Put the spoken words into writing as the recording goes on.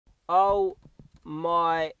Oh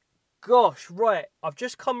my gosh, right. I've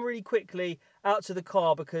just come really quickly out to the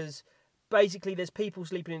car because basically there's people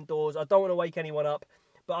sleeping indoors. I don't want to wake anyone up,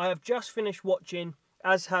 but I have just finished watching,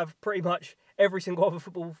 as have pretty much every single other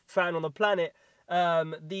football fan on the planet,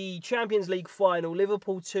 the Champions League final.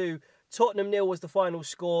 Liverpool 2, Tottenham 0 was the final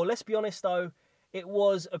score. Let's be honest though, it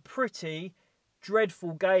was a pretty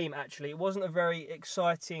dreadful game actually. It wasn't a very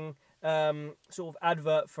exciting sort of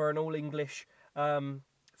advert for an all-English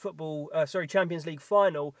Champions League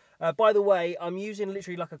final. By the way, I'm using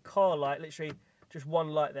literally like a car light, literally just one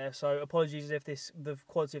light there, so apologies if the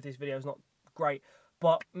quality of this video is not great.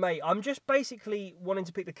 But mate, I'm just basically wanting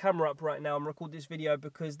to pick the camera up right now and record this video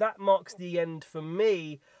because that marks the end for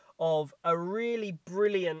me of a really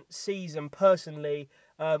brilliant season personally,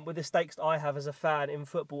 with the stakes that I have as a fan in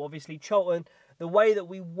football. Obviously Charlton, the way that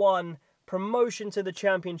we won promotion to the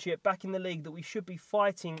Championship back in the league that we should be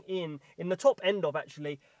fighting in the top end of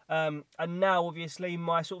actually, and now obviously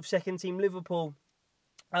my sort of second team Liverpool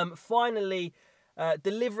finally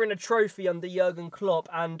delivering a trophy under Jurgen Klopp,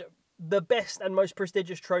 and the best and most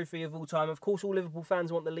prestigious trophy of all time. Of course all Liverpool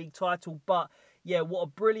fans want the league title, but yeah, what a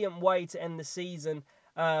brilliant way to end the season.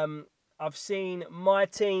 I've seen my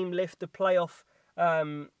team lift the playoff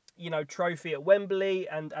trophy at Wembley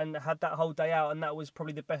and had that whole day out, and that was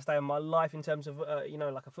probably the best day of my life in terms of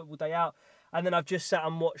like a football day out. And then I've just sat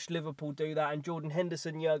and watched Liverpool do that, and Jordan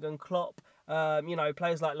Henderson, Jurgen Klopp,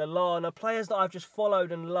 players like Lallana, players that I've just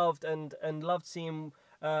followed and loved and loved seeing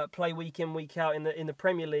play week in week out in the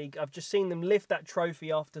Premier League. I've just seen them lift that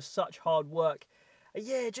trophy after such hard work.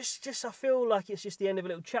 Yeah, just I feel like it's just the end of a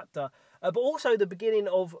little chapter, but also the beginning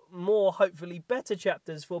of more, hopefully better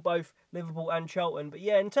chapters for both Liverpool and Charlton. But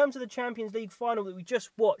yeah, in terms of the Champions League final that we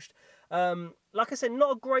just watched, like I said,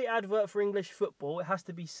 not a great advert for English football, it has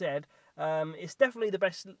to be said. It's definitely the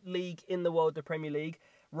best league in the world, the Premier League,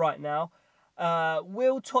 right now.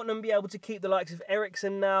 Will Tottenham be able to keep the likes of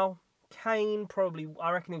Eriksen now? Kane, probably,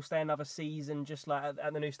 I reckon he'll stay another season, just like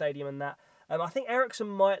at the new stadium and that. I think Eriksen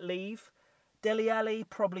might leave. Dele Alli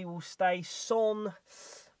probably will stay. Son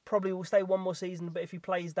probably will stay one more season, but if he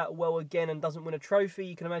plays that well again and doesn't win a trophy,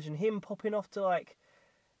 you can imagine him popping off to like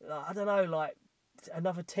I don't know, like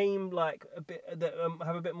another team like a bit that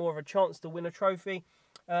have a bit more of a chance to win a trophy.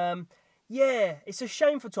 Yeah, it's a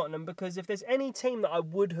shame for Tottenham because if there's any team that I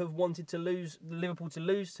would have wanted to lose, Liverpool to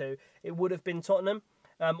lose to, it would have been Tottenham,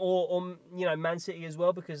 or Man City as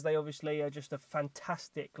well, because they obviously are just a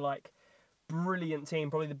fantastic, like, brilliant team,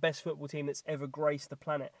 probably the best football team that's ever graced the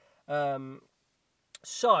planet.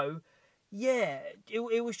 So yeah,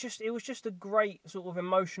 it was just a great sort of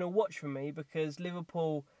emotional watch for me because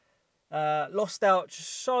Liverpool lost out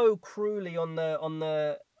so cruelly on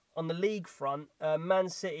the league front. Man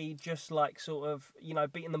City just like sort of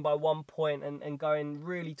beating them by 1 point and going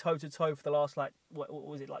really toe to toe for the last like what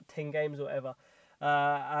was it, like 10 games or whatever,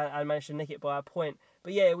 and managed to nick it by a point.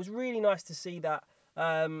 But yeah, it was really nice to see that.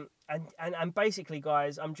 And basically,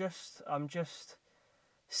 guys, I'm just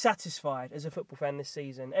satisfied as a football fan this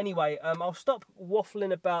season. Anyway, I'll stop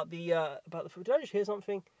waffling about the football. Did I just hear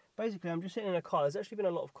something? Basically, I'm just sitting in a car. There's actually been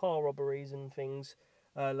a lot of car robberies and things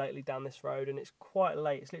lately down this road, and it's quite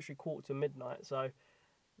late. It's literally 1:45, so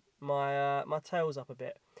my tail's up a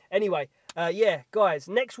bit. Anyway, yeah, guys,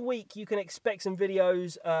 next week you can expect some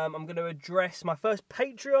videos. I'm going to address my first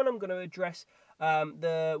Patreon. I'm going to address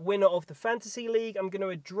the winner of the Fantasy League. I'm going to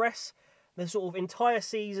address the sort of entire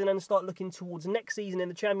season and start looking towards next season in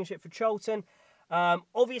the Championship for Charlton.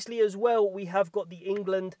 Obviously, as well, we have got the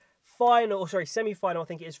England semi-final, I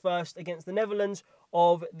think it is first, against the Netherlands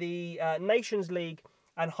of the Nations League,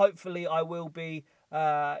 and hopefully I will be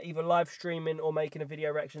either live streaming or making a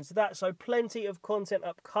video reaction to that. So plenty of content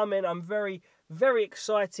upcoming. I'm very, very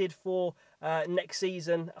excited for next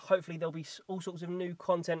season. Hopefully there'll be all sorts of new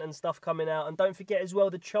content and stuff coming out. And don't forget as well,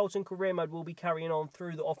 the Charlton career mode will be carrying on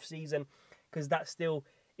through the off season because that still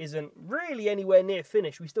isn't really anywhere near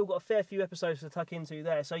finished. We've still got a fair few episodes to tuck into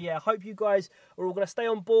there. So yeah, I hope you guys are all going to stay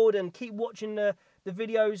on board and keep watching the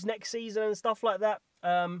videos next season and stuff like that.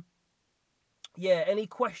 Yeah, any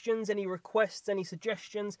questions, any requests, any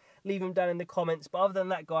suggestions, leave them down in the comments. But other than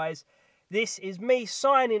that, guys, this is me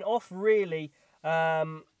signing off, really,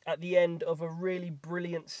 at the end of a really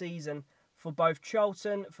brilliant season for both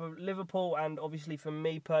Charlton, for Liverpool, and obviously for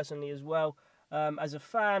me personally as well, as a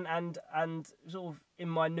fan and sort of in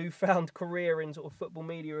my newfound career in sort of football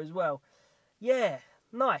media as well. Yeah,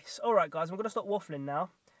 nice. All right, guys, I'm going to stop waffling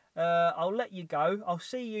now. I'll let you go. I'll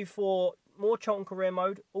see you for more Charlton career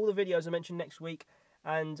mode, all the videos I mentioned next week,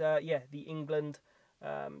 and yeah, the England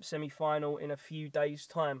semi-final in a few days'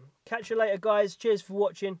 time. Catch you later, guys. Cheers for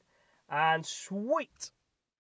watching, and sweet.